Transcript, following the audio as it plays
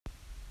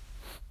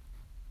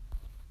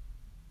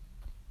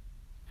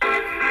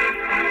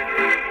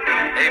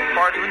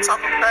Talk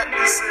about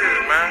this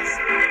shit, man.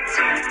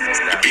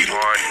 That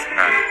party.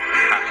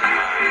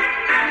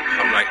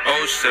 I'm like,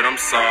 oh shit, I'm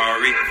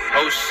sorry.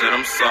 Oh shit,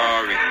 I'm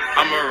sorry.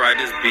 I'ma ride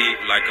this beat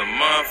like a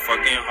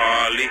motherfucking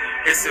Harley.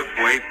 It's a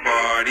boy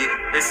party.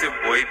 It's a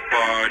boy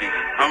party.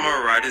 I'ma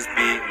ride this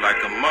beat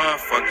like a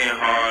motherfucking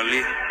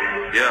Harley.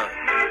 Yeah.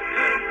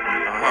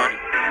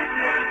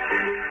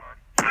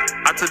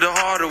 I took the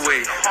hard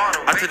away,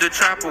 I took the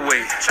trap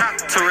away,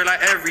 took it like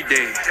every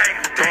day,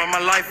 throwing my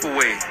life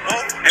away,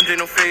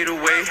 MJ no fade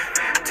away,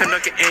 10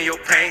 nugget in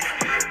your pain,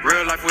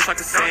 real life wish I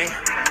could sing,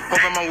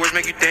 hoping my words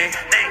make you think,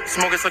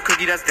 smoking some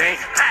cookie that's dank,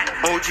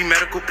 OG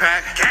medical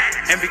pack,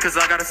 and because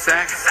I got a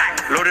sack,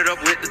 loaded up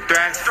with the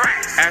thrash,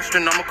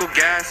 astronomical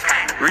gas,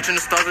 reaching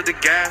the stars with the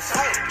gas,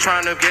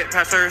 trying to get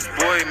past Earth,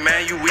 boy,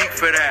 man, you weak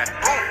for that,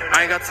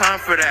 I ain't got time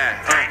for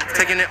that,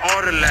 taking it all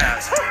to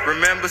last,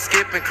 remember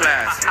skipping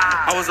class,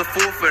 I was a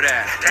fool for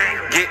that,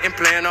 getting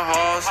playing the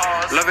halls,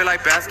 love it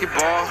like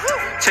basketball,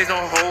 chase no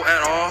hoe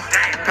at all,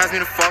 pass me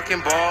the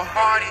fucking ball,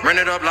 run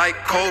it up like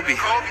Kobe,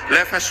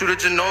 left hand shooter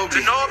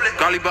Ginobili,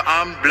 golly but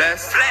I'm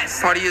blessed,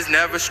 party is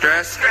never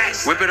stressed,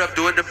 whip it up,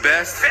 do it the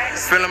best,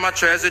 filling my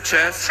treasure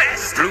chest,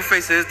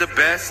 Blueface is the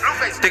best,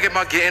 thinking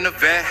about getting a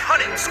vet,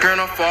 skirting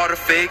off all the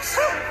fakes,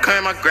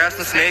 cutting my grass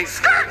from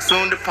snakes,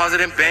 soon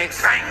deposit in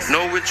banks,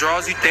 no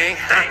withdrawals you think,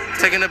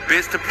 taking a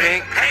bitch to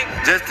pink,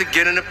 just to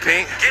get in the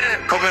pink,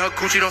 hoping her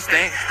coochie don't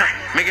stink,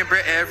 making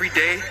bread every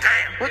day.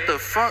 What the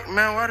fuck,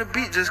 man? Why the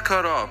beat just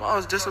cut off? I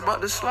was just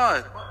about to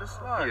slide.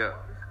 Yeah.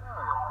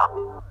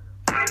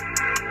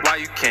 Why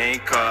you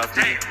can't cuff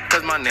me?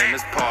 Cause my name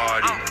is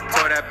Party.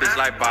 Told that bitch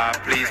like bye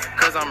please,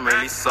 cause I'm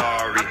really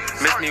sorry.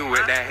 Miss me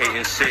with that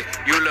hating shit,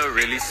 you look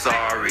really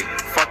sorry.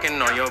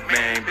 Fucking on your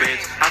bang,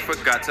 bitch, I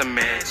forgot to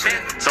mention.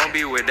 Don't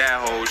be with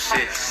that whole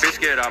shit, bitch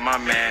get out my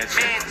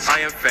mansion. I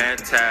am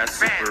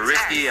fantastic, super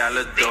risky,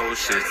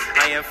 alidocious.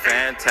 I am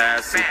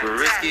fantastic, super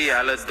risky,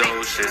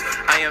 alidocious.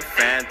 I am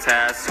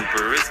fantastic,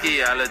 super risky,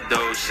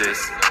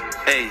 alidocious.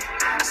 Ayy,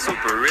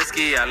 super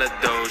risky,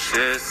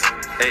 alidocious.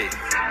 Ayy,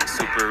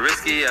 super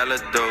risky,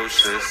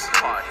 alidocious.